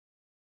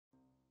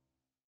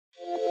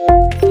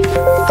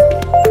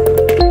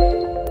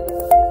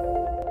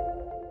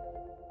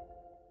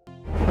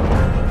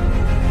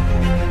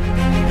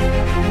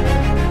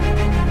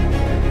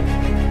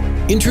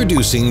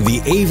Introducing the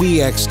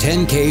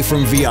AVX-10K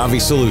from VIAVI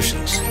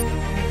Solutions.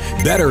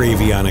 Better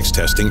avionics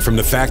testing from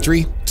the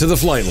factory to the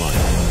flight line.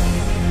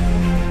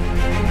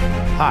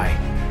 Hi,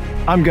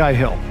 I'm Guy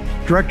Hill,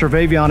 Director of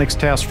Avionics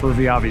Test for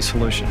VIAVI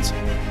Solutions.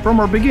 From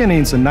our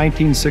beginnings in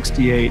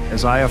 1968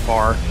 as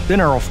IFR, then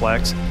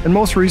Aeroflex, and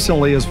most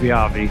recently as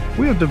VIAVI,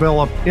 we have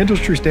developed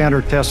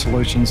industry-standard test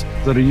solutions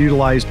that are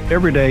utilized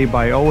every day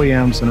by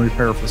OEMs and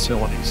repair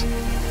facilities.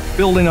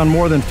 Building on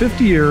more than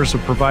 50 years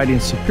of providing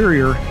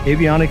superior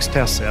avionics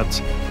test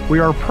sets, we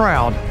are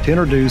proud to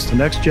introduce the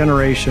next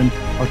generation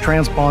of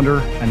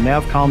transponder and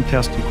NavCom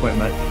test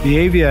equipment, the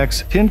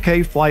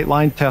AVX-10K flight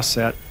line test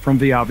set from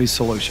VIAVI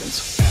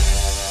Solutions.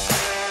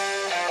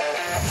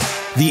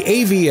 The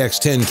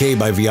AVX-10K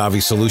by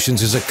VIAVI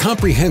Solutions is a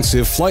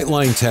comprehensive flight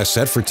line test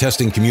set for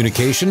testing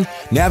communication,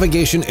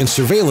 navigation, and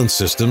surveillance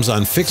systems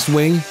on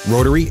fixed-wing,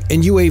 rotary,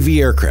 and UAV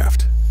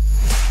aircraft.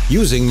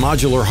 Using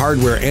modular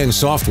hardware and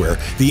software,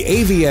 the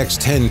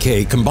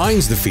AVX-10K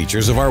combines the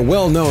features of our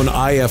well-known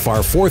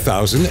IFR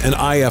 4000 and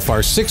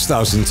IFR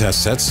 6000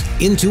 test sets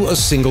into a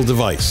single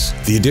device.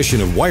 The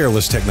addition of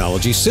wireless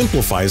technology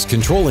simplifies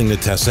controlling the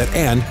test set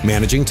and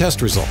managing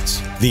test results.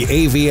 The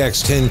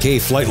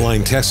AVX-10K flight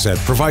line test set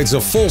provides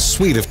a full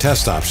suite of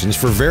test options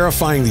for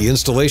verifying the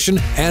installation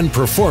and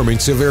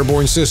performance of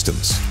airborne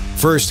systems.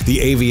 First, the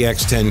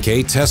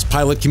AVX-10K tests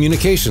pilot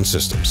communication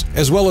systems,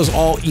 as well as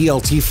all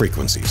ELT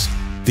frequencies.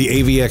 The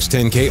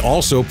AVX-10K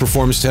also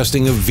performs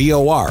testing of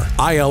VOR,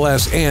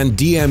 ILS, and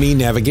DME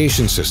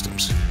navigation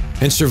systems,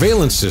 and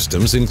surveillance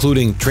systems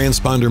including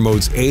transponder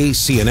modes A,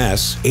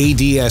 CNS,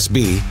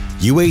 ADSB,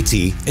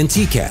 UAT, and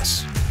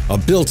TCAS. A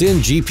built-in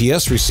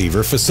GPS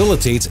receiver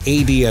facilitates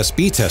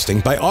ADSB testing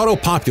by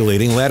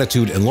auto-populating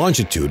latitude and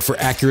longitude for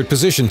accurate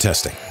position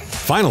testing.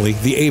 Finally,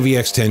 the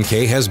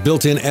AVX-10K has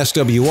built-in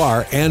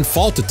SWR and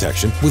fault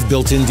detection with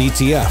built-in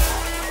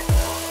DTF.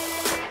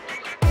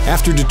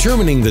 After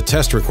determining the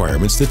test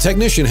requirements, the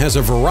technician has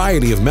a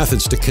variety of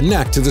methods to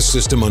connect to the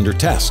system under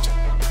test.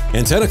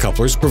 Antenna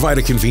couplers provide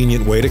a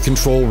convenient way to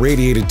control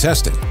radiated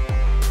testing.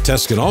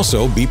 Tests can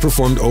also be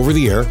performed over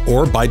the air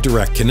or by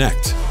direct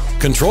connect.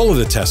 Control of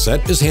the test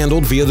set is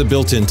handled via the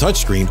built-in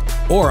touchscreen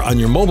or on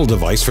your mobile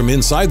device from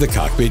inside the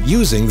cockpit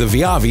using the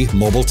VIAVI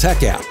Mobile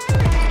Tech App.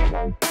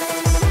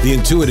 The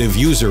intuitive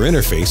user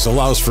interface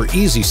allows for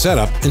easy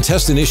setup and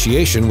test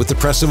initiation with the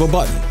press of a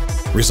button.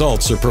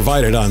 Results are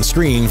provided on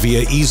screen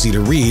via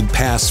easy-to-read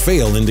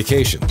pass-fail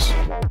indications.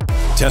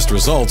 Test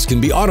results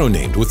can be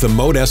auto-named with the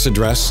Mode S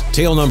address,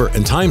 tail number,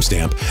 and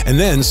timestamp, and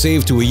then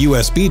saved to a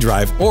USB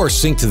drive or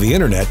synced to the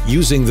internet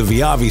using the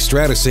VIAVI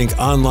StrataSync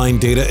online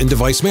data and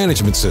device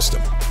management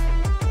system.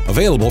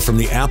 Available from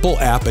the Apple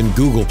App and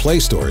Google Play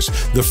stores,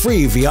 the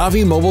free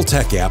VIAVI Mobile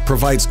Tech App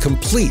provides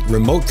complete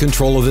remote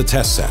control of the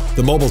test set.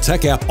 The Mobile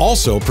Tech App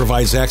also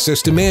provides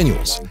access to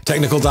manuals,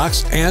 technical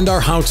docs, and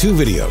our how-to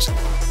videos.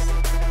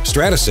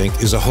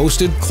 StrataSync is a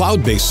hosted,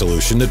 cloud-based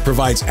solution that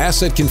provides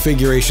asset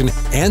configuration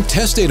and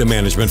test data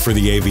management for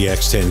the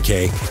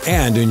AVX-10K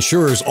and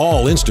ensures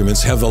all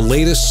instruments have the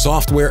latest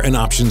software and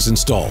options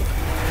installed.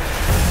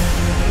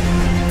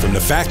 From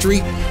the factory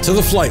to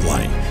the flight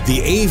line, the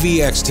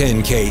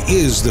AVX-10K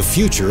is the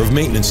future of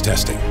maintenance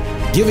testing,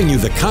 giving you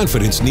the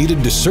confidence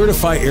needed to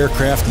certify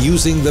aircraft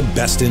using the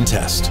best in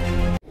test.